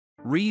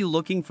Are you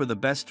looking for the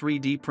best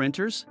 3D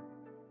printers?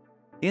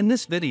 In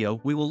this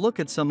video we will look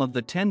at some of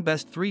the 10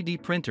 best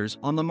 3D printers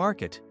on the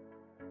market.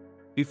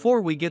 Before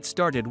we get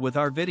started with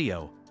our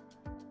video,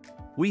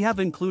 we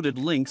have included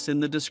links in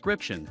the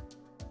description.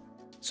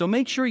 So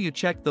make sure you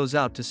check those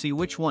out to see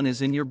which one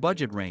is in your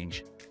budget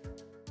range.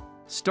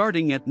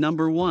 Starting at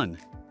number 1.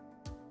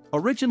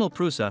 Original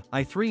Prusa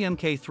i3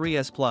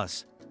 MK3S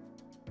Plus.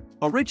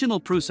 Original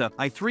Prusa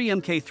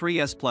i3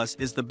 MK3S Plus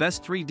is the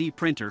best 3D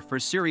printer for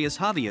serious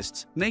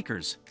hobbyists,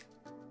 makers.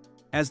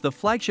 As the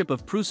flagship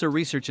of Prusa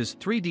Research's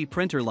 3D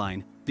printer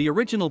line, the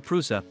original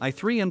Prusa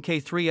i3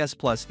 MK3S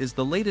Plus is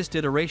the latest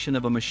iteration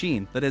of a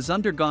machine that has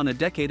undergone a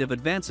decade of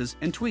advances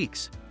and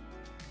tweaks.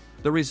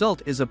 The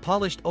result is a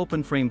polished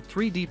open-frame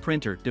 3D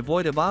printer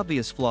devoid of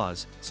obvious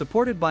flaws,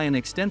 supported by an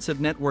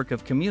extensive network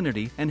of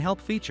community and help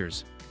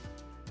features.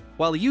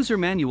 While user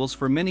manuals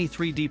for many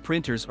 3D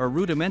printers are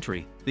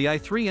rudimentary, the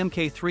i3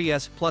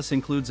 MK3S Plus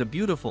includes a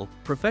beautiful,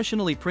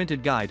 professionally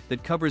printed guide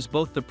that covers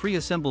both the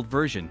pre-assembled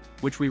version,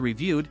 which we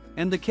reviewed,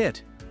 and the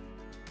kit.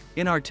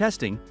 In our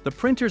testing, the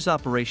printer's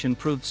operation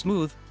proved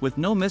smooth, with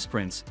no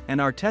misprints,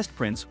 and our test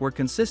prints were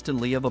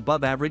consistently of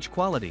above-average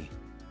quality.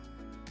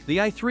 The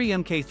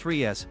i3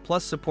 MK3S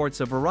Plus supports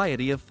a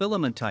variety of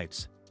filament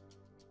types.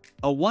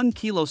 A 1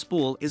 kilo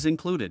spool is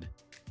included.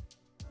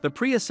 The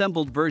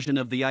pre-assembled version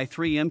of the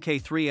i3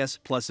 MK3S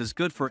Plus is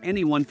good for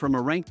anyone from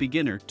a rank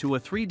beginner to a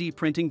 3D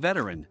printing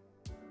veteran.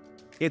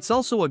 It's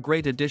also a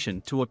great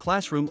addition to a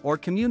classroom or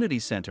community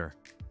center.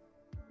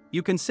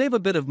 You can save a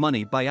bit of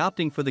money by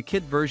opting for the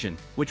kit version,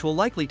 which will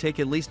likely take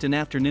at least an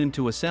afternoon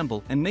to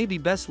assemble and may be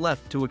best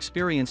left to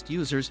experienced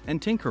users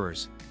and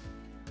tinkerers.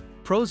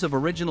 Pros of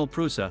original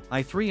Prusa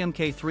i3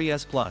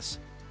 MK3S Plus.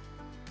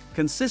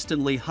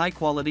 Consistently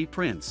high-quality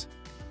prints.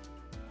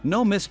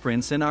 No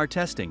misprints in our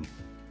testing.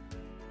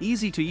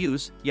 Easy to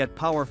use, yet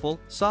powerful,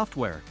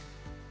 software.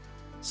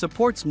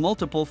 Supports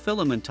multiple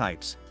filament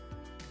types.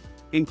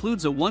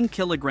 Includes a 1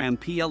 kg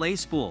PLA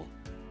spool.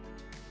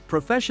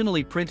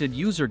 Professionally printed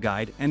user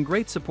guide and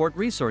great support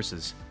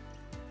resources.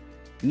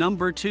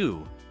 Number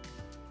 2.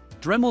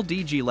 Dremel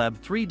DGLab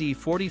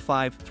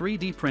 3D45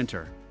 3D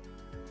Printer.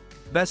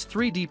 Best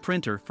 3D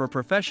printer for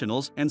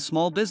professionals and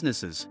small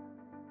businesses.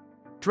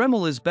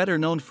 Dremel is better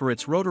known for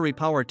its rotary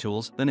power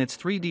tools than its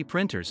 3D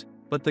printers,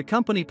 but the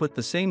company put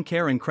the same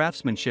care and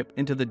craftsmanship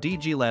into the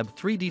DGLab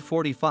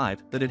 3D45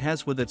 that it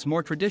has with its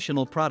more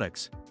traditional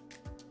products.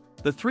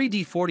 The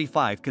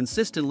 3D45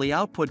 consistently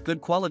output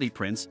good quality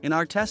prints in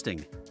our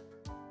testing.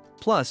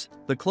 Plus,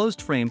 the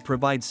closed frame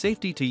provides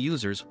safety to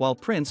users while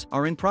prints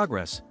are in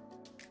progress.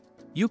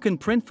 You can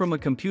print from a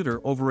computer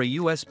over a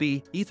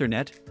USB,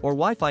 Ethernet, or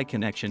Wi-Fi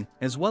connection,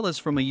 as well as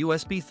from a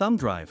USB thumb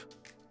drive.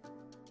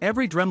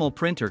 Every Dremel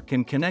printer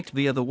can connect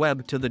via the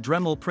web to the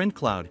Dremel Print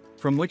Cloud,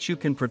 from which you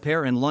can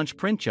prepare and launch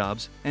print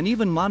jobs, and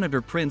even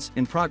monitor prints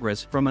in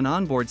progress from an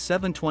onboard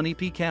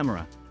 720p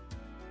camera.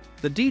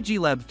 The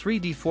DGLab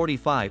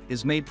 3D45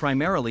 is made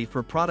primarily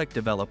for product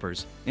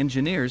developers,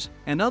 engineers,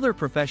 and other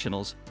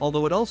professionals,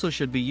 although it also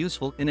should be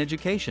useful in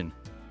education.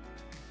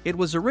 It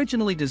was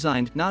originally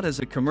designed not as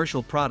a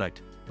commercial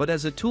product, but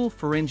as a tool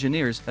for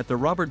engineers at the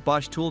Robert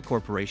Bosch Tool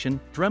Corporation,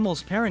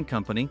 Dremel's parent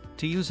company,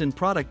 to use in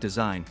product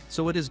design,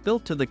 so it is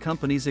built to the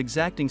company's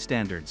exacting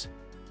standards.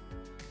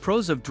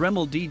 Pros of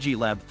Dremel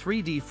DGLab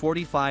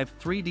 3D45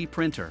 3D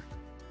Printer.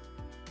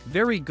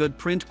 Very good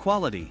print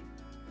quality.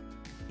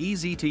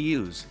 Easy to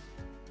use.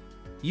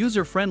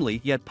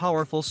 User-friendly yet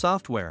powerful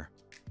software.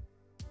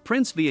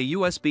 Prints via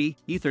USB,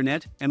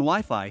 Ethernet, and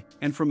Wi-Fi,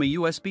 and from a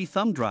USB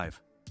thumb drive.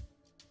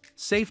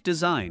 Safe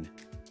design.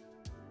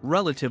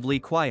 Relatively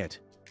quiet.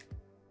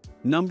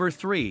 Number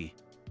 3.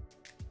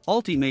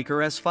 Ultimaker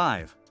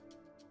S5.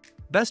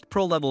 Best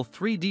pro-level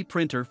 3D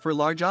printer for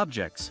large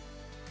objects.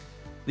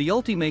 The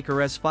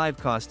Ultimaker S5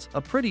 costs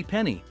a pretty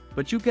penny,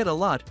 but you get a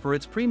lot for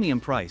its premium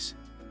price.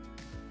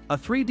 A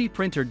 3D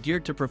printer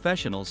geared to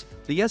professionals,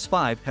 the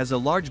S5 has a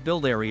large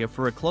build area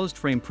for a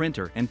closed-frame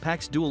printer and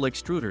packs dual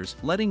extruders,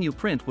 letting you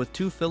print with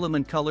 2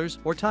 filament colors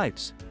or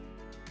types.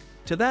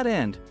 To that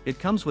end, it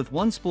comes with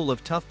 1 spool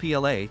of tough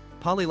PLA,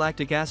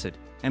 polylactic acid,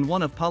 and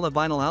 1 of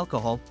polyvinyl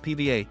alcohol,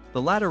 PVA,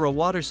 the latter a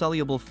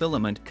water-soluble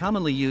filament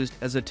commonly used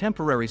as a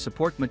temporary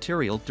support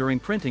material during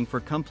printing for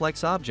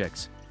complex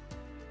objects.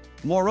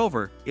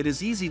 Moreover, it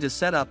is easy to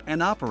set up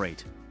and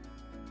operate.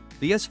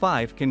 The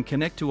S5 can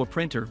connect to a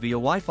printer via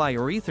Wi-Fi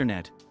or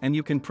Ethernet, and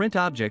you can print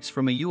objects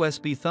from a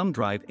USB thumb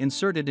drive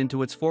inserted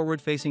into its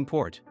forward-facing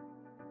port.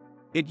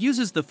 It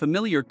uses the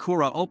familiar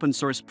Cura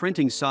open-source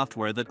printing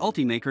software that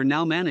Ultimaker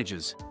now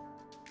manages.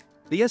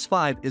 The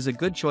S5 is a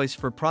good choice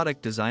for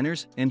product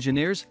designers,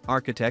 engineers,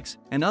 architects,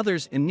 and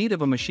others in need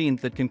of a machine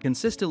that can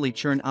consistently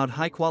churn out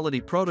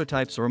high-quality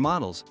prototypes or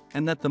models,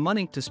 and that the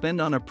money to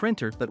spend on a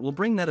printer that will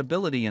bring that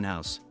ability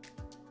in-house.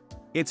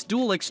 Its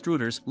dual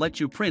extruders let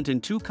you print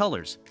in 2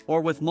 colors,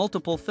 or with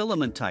multiple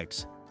filament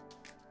types.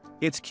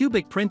 Its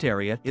cubic print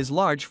area is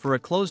large for a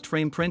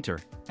closed-frame printer,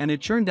 and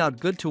it churned out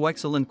good to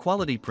excellent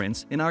quality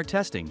prints in our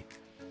testing.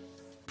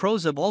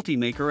 Pros of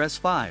Ultimaker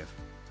S5.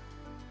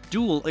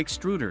 Dual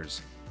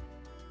extruders.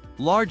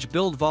 Large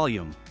build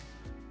volume.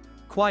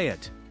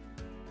 Quiet.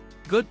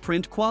 Good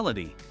print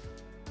quality.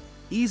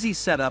 Easy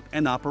setup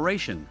and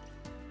operation.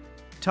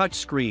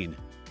 Touchscreen.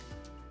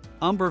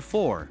 Umber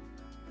 4.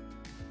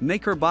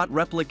 MakerBot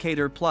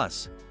Replicator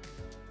Plus.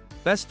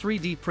 Best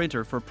 3D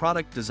printer for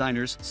product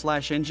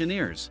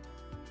designers/engineers.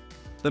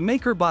 The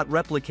MakerBot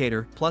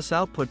Replicator Plus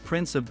output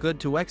prints of good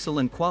to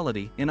excellent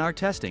quality in our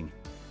testing.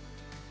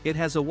 It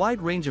has a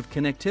wide range of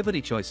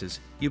connectivity choices.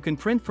 You can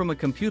print from a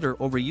computer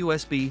over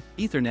USB,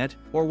 Ethernet,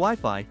 or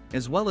Wi-Fi,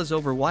 as well as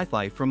over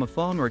Wi-Fi from a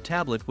phone or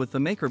tablet with the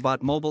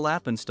MakerBot mobile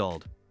app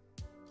installed.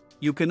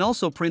 You can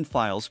also print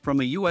files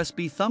from a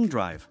USB thumb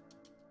drive.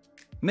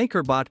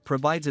 MakerBot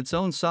provides its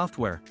own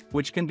software,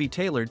 which can be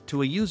tailored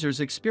to a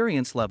user's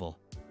experience level.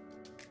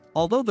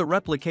 Although the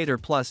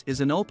Replicator Plus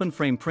is an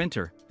open-frame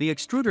printer, the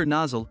extruder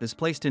nozzle is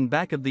placed in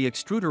back of the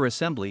extruder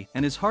assembly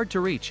and is hard to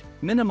reach,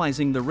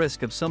 minimizing the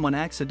risk of someone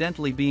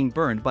accidentally being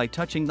burned by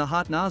touching the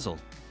hot nozzle.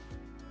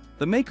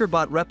 The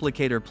MakerBot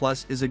Replicator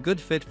Plus is a good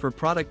fit for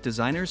product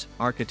designers,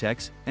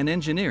 architects, and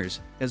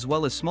engineers, as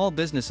well as small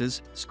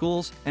businesses,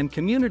 schools, and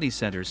community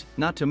centers,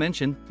 not to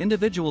mention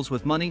individuals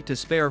with money to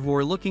spare who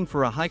are looking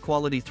for a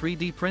high-quality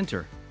 3D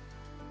printer.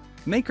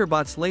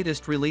 MakerBot's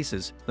latest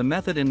releases, the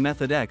Method and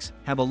Method X,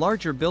 have a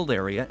larger build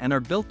area and are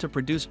built to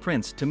produce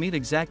prints to meet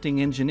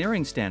exacting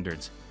engineering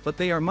standards, but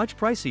they are much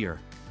pricier.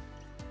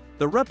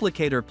 The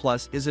Replicator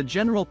Plus is a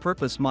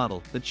general-purpose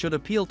model that should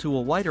appeal to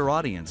a wider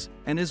audience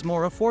and is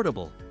more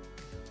affordable.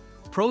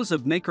 Pros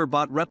of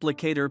MakerBot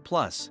Replicator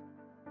Plus.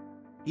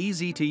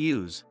 Easy to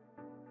use.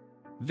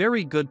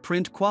 Very good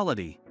print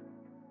quality.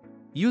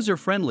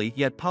 User-friendly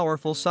yet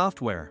powerful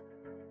software.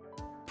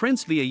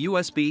 Prints via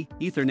USB,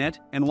 Ethernet,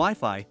 and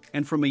Wi-Fi,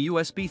 and from a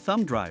USB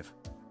thumb drive.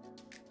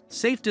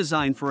 Safe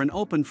design for an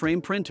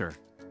open-frame printer.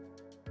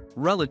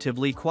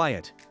 Relatively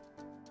quiet.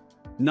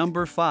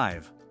 Number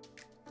 5.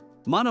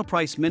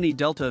 Monoprice Mini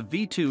Delta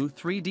V2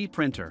 3D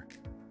Printer.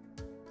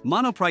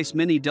 Monoprice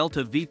Mini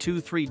Delta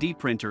V2 3D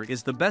Printer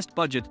is the best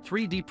budget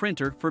 3D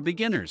printer for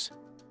beginners.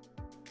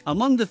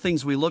 Among the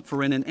things we look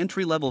for in an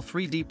entry-level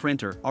 3D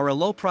printer are a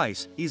low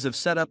price, ease of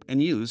setup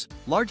and use,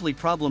 largely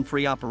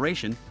problem-free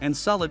operation, and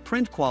solid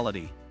print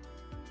quality.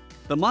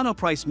 The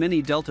Monoprice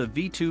Mini Delta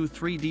V2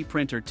 3D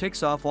printer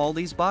ticks off all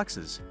these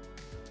boxes.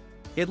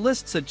 It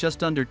lists at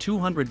just under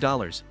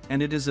 $200,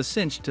 and it is a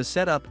cinch to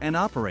set up and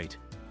operate.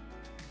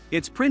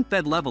 Its print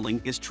bed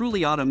leveling is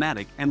truly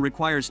automatic and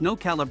requires no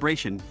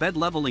calibration. Bed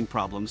leveling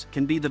problems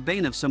can be the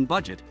bane of some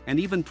budget and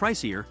even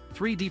pricier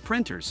 3D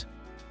printers.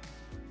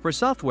 For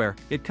software,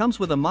 it comes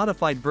with a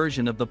modified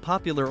version of the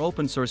popular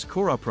open-source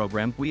Cura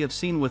program we have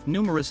seen with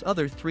numerous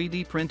other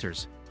 3D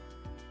printers.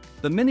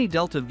 The Mini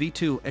Delta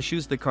V2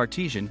 eschews the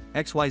Cartesian,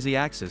 XYZ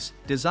axis,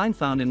 design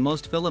found in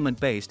most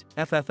filament-based,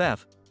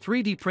 FFF,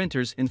 3D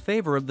printers in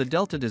favor of the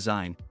Delta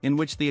design, in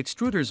which the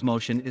extruder's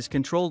motion is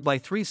controlled by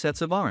 3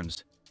 sets of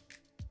arms.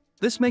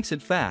 This makes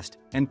it fast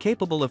and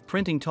capable of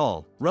printing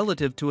tall,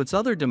 relative to its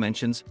other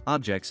dimensions,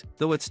 objects,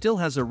 though it still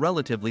has a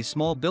relatively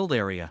small build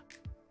area.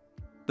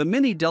 The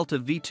Mini Delta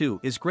V2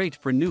 is great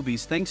for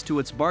newbies thanks to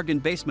its bargain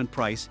basement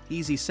price,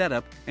 easy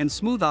setup, and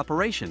smooth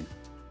operation.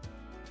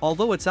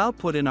 Although its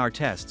output in our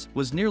tests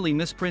was nearly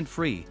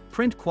misprint-free,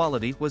 print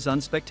quality was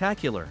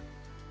unspectacular.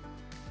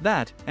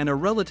 That, and a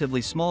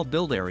relatively small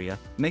build area,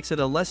 makes it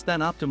a less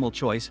than optimal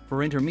choice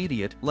for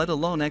intermediate, let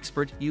alone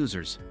expert,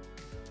 users.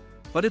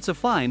 But it's a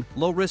fine,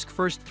 low-risk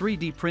first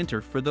 3D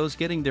printer for those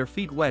getting their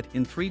feet wet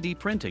in 3D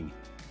printing.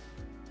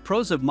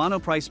 Pros of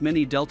Monoprice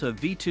Mini Delta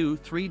V2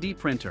 3D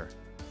Printer.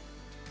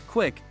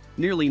 Quick,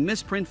 nearly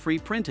misprint-free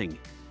printing.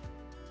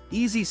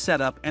 Easy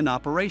setup and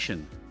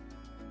operation.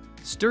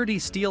 Sturdy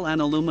steel and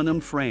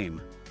aluminum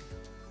frame.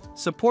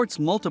 Supports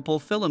multiple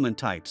filament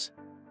types.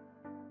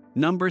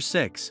 Number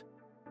 6.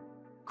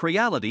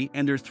 Creality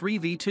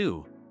Ender-3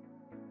 V2.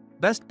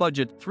 Best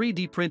budget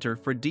 3D printer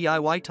for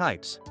DIY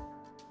types.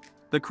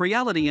 The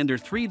Creality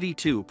Ender-3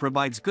 V2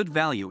 provides good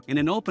value in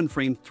an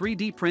open-frame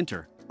 3D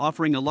printer,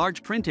 offering a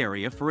large print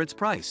area for its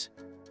price.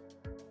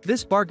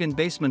 This bargain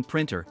basement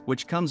printer,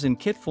 which comes in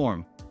kit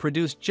form,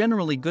 produced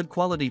generally good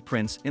quality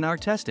prints in our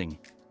testing.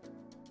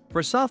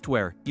 For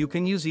software, you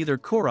can use either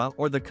Cura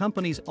or the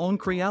company's own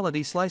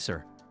Creality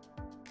slicer.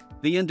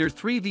 The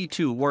Ender-3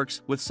 V2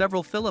 works with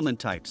several filament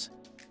types: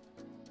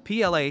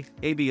 PLA,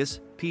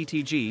 ABS,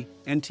 PTG,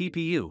 and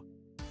TPU.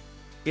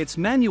 Its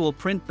manual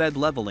print bed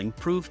leveling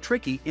proved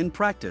tricky in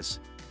practice.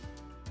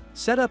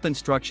 Setup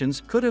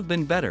instructions could have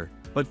been better,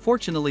 but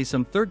fortunately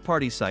some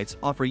third-party sites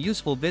offer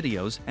useful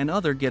videos and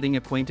other getting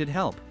acquainted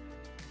help.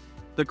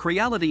 The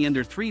Creality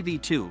Ender-3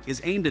 V2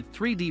 is aimed at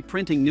 3D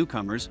printing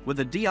newcomers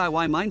with a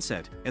DIY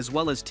mindset, as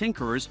well as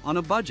tinkerers on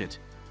a budget.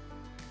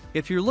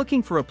 If you're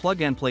looking for a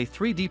plug-and-play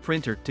 3D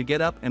printer to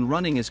get up and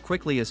running as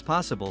quickly as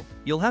possible,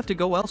 you'll have to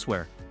go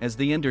elsewhere, as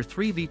the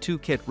Ender-3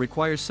 V2 kit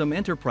requires some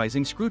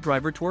enterprising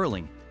screwdriver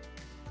twirling.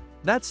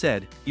 That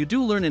said, you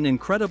do learn an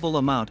incredible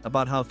amount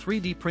about how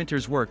 3D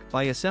printers work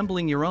by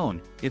assembling your own,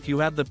 if you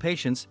have the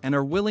patience and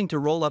are willing to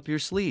roll up your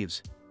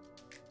sleeves.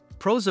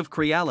 Pros of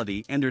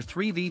Creality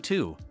Ender-3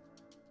 V2.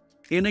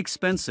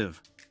 Inexpensive.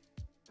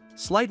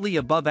 Slightly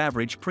above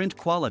average print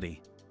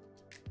quality.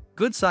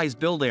 Good size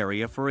build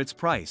area for its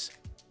price.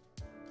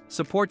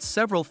 Supports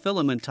several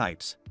filament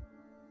types.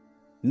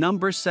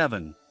 Number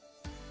 7.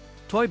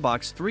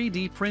 Toybox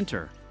 3D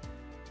Printer.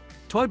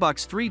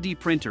 Toybox 3D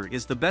Printer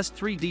is the best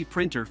 3D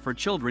printer for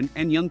children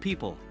and young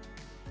people.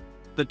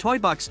 The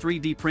Toybox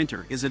 3D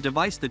Printer is a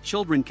device that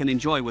children can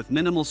enjoy with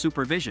minimal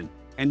supervision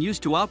and use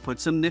to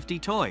output some nifty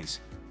toys.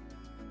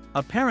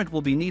 A parent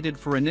will be needed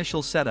for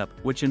initial setup,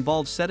 which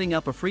involves setting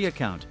up a free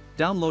account,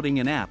 downloading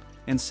an app,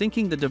 and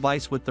syncing the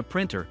device with the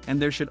printer, and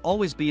there should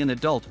always be an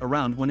adult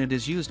around when it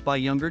is used by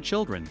younger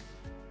children.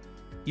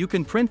 You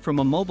can print from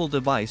a mobile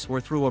device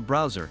or through a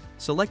browser,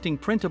 selecting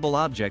printable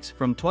objects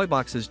from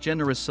Toybox's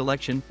generous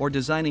selection or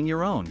designing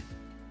your own.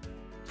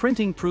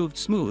 Printing proved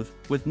smooth,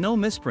 with no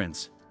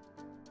misprints.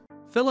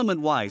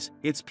 Filament-wise,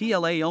 it's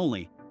PLA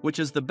only, which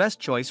is the best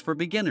choice for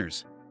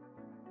beginners.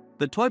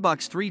 The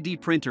Toybox 3D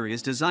printer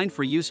is designed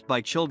for use by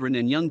children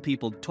and young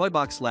people.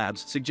 Toybox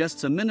Labs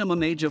suggests a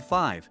minimum age of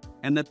 5,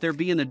 and that there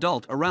be an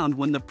adult around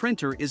when the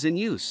printer is in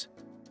use.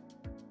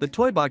 The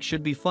Toybox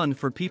should be fun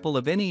for people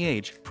of any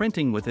age.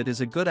 Printing with it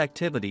is a good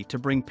activity to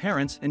bring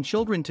parents and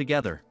children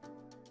together.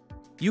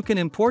 You can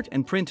import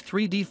and print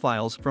 3D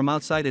files from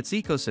outside its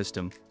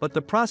ecosystem, but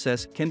the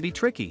process can be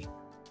tricky.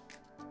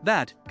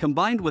 That,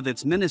 combined with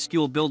its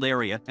minuscule build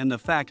area and the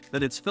fact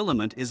that its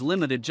filament is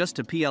limited just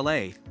to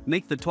PLA,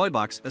 make the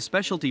Toybox a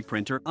specialty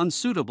printer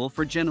unsuitable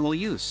for general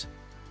use.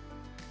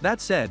 That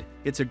said,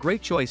 it's a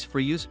great choice for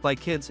use by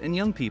kids and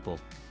young people.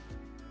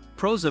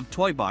 Pros of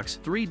Toybox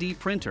 3D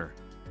Printer.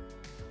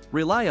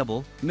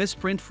 Reliable,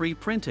 misprint-free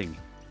printing.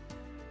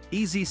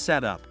 Easy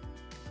setup.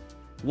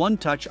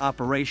 One-touch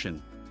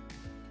operation.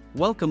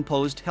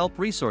 Well-composed help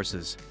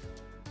resources.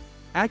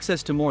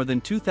 Access to more than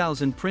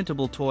 2,000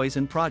 printable toys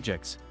and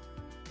projects.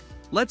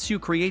 Lets you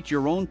create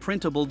your own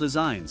printable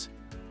designs.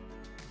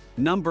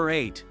 Number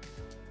 8.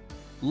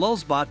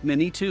 LulzBot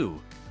Mini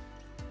 2.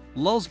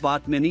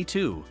 LulzBot Mini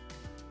 2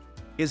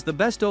 is the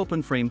best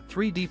open-frame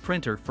 3D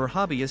printer for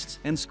hobbyists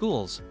and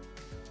schools.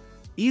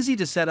 Easy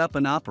to set up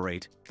and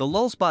operate, the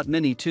LulzBot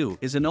Mini 2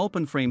 is an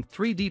open-frame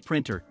 3D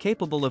printer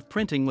capable of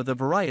printing with a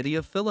variety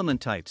of filament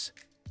types.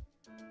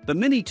 The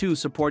Mini 2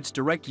 supports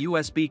direct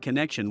USB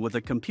connection with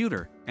a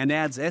computer and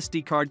adds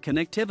SD card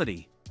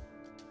connectivity.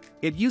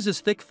 It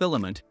uses thick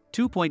filament,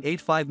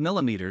 2.85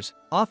 mm,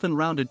 often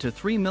rounded to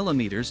 3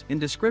 mm in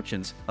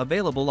descriptions,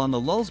 available on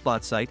the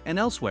LulzBot site and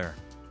elsewhere.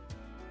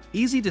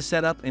 Easy to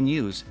set up and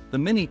use, the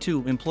Mini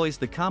 2 employs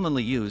the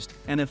commonly used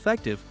and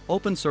effective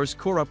open-source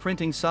Cura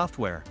printing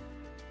software.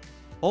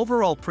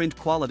 Overall print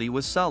quality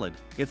was solid,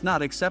 if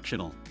not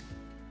exceptional.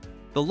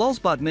 The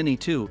LulzBot Mini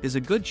 2 is a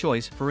good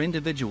choice for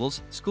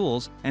individuals,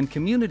 schools, and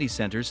community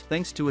centers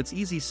thanks to its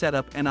easy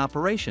setup and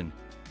operation.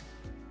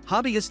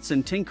 Hobbyists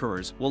and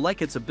tinkerers will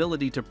like its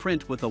ability to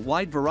print with a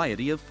wide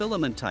variety of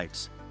filament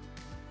types.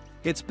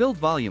 Its build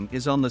volume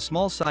is on the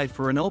small side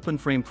for an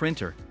open-frame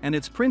printer, and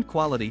its print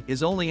quality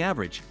is only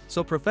average,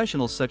 so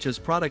professionals such as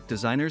product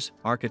designers,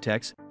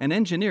 architects, and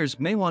engineers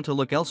may want to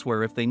look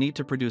elsewhere if they need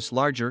to produce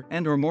larger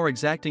and/or more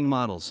exacting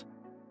models.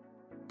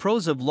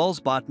 Pros of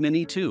LulzBot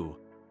Mini 2.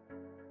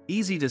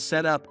 Easy to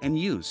set up and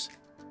use.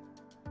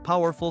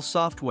 Powerful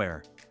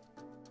software.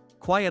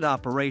 Quiet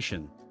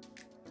operation.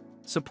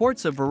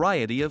 Supports a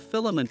variety of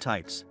filament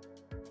types.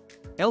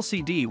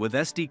 LCD with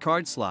SD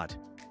card slot.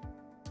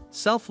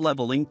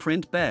 Self-leveling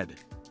print bed.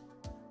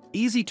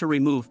 Easy to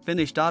remove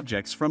finished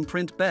objects from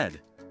print bed.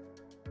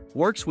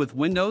 Works with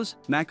Windows,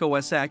 Mac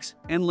OS X,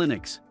 and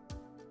Linux.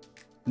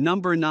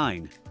 Number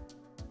 9.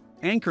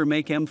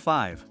 AnkerMake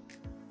M5.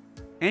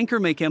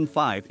 AnkerMake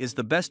M5 is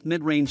the best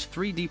mid-range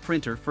 3D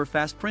printer for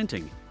fast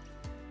printing.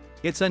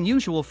 It's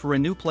unusual for a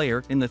new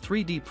player in the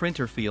 3D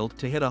printer field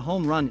to hit a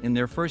home run in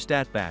their first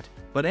at-bat,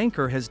 but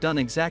Anker has done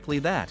exactly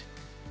that.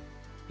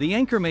 The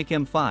AnkerMake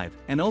M5,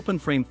 an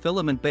open-frame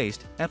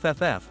filament-based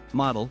FFF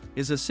model,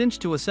 is a cinch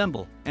to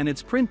assemble, and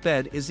its print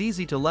bed is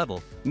easy to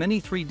level.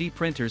 Many 3D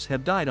printers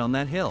have died on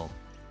that hill.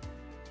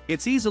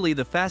 It's easily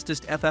the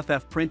fastest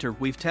FFF printer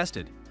we've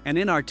tested, and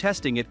in our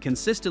testing it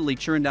consistently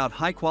churned out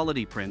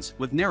high-quality prints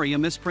with nary a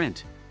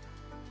misprint.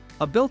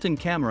 A built-in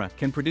camera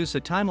can produce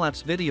a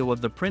time-lapse video of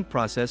the print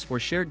process or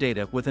share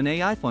data with an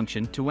AI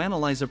function to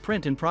analyze a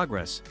print in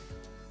progress.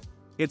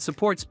 It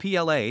supports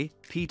PLA,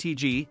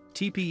 PTG,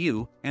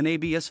 TPU, and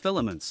ABS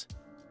filaments.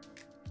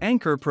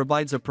 Anker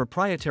provides a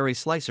proprietary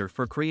slicer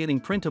for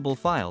creating printable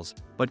files,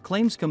 but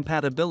claims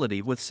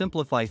compatibility with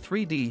Simplify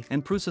 3D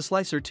and Prusa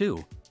Slicer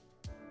too.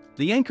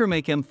 The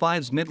AnkerMake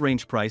M5's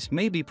mid-range price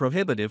may be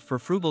prohibitive for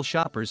frugal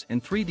shoppers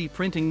and 3D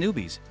printing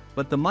newbies,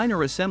 but the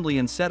minor assembly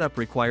and setup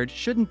required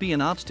shouldn't be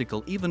an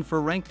obstacle even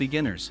for rank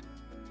beginners.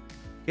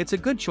 It's a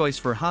good choice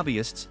for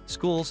hobbyists,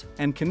 schools,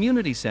 and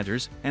community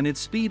centers, and its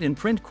speed and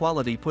print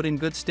quality put in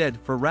good stead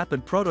for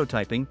rapid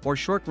prototyping or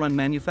short-run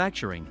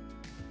manufacturing.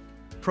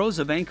 Pros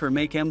of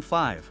AnkerMake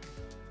M5.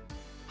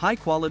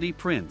 High-quality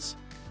prints.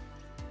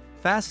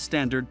 Fast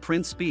standard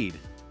print speed.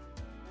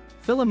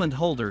 Filament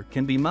holder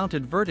can be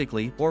mounted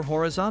vertically or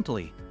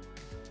horizontally.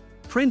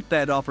 Print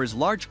bed offers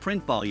large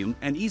print volume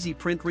and easy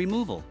print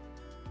removal.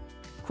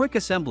 Quick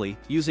assembly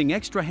using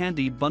extra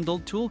handy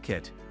bundled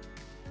toolkit.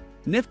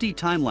 Nifty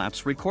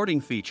time-lapse recording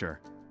feature.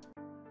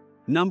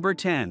 Number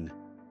 10.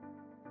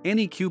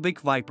 Anycubic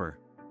Viper.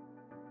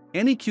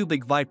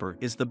 Anycubic Viper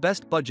is the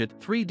best budget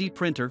 3D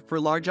printer for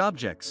large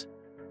objects.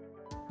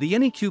 The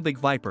Anycubic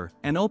Viper,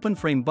 an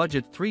open-frame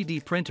budget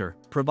 3D printer,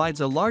 provides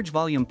a large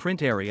volume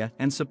print area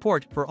and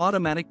support for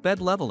automatic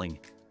bed leveling.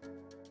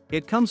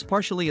 It comes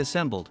partially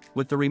assembled,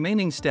 with the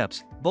remaining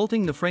steps,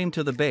 bolting the frame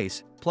to the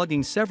base,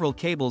 plugging several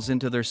cables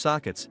into their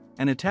sockets,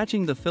 and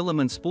attaching the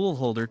filament spool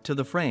holder to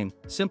the frame,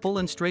 simple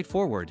and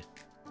straightforward.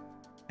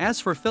 As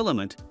for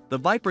filament, the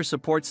Viper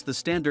supports the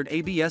standard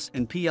ABS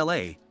and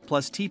PLA,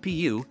 plus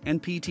TPU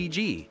and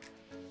PTG.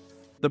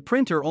 The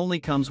printer only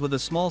comes with a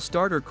small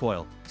starter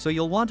coil, so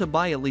you'll want to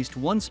buy at least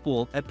one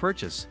spool at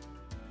purchase.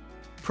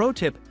 Pro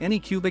tip: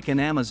 Anycubic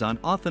and Amazon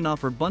often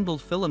offer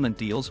bundled filament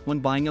deals when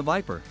buying a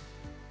Viper.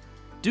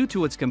 Due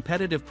to its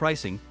competitive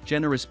pricing,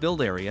 generous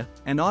build area,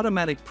 and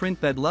automatic print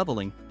bed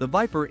leveling, the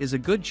Viper is a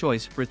good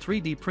choice for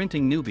 3D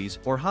printing newbies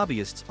or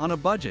hobbyists on a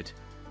budget.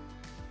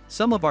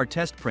 Some of our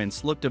test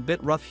prints looked a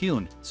bit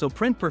rough-hewn, so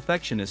print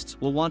perfectionists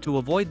will want to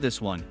avoid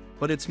this one,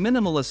 but its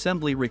minimal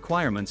assembly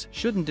requirements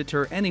shouldn't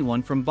deter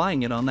anyone from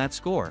buying it on that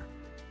score.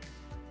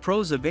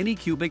 Pros of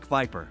Anycubic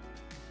Viper: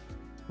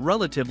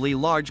 relatively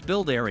large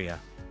build area,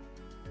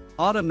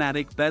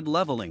 automatic bed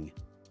leveling,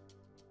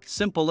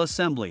 simple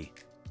assembly,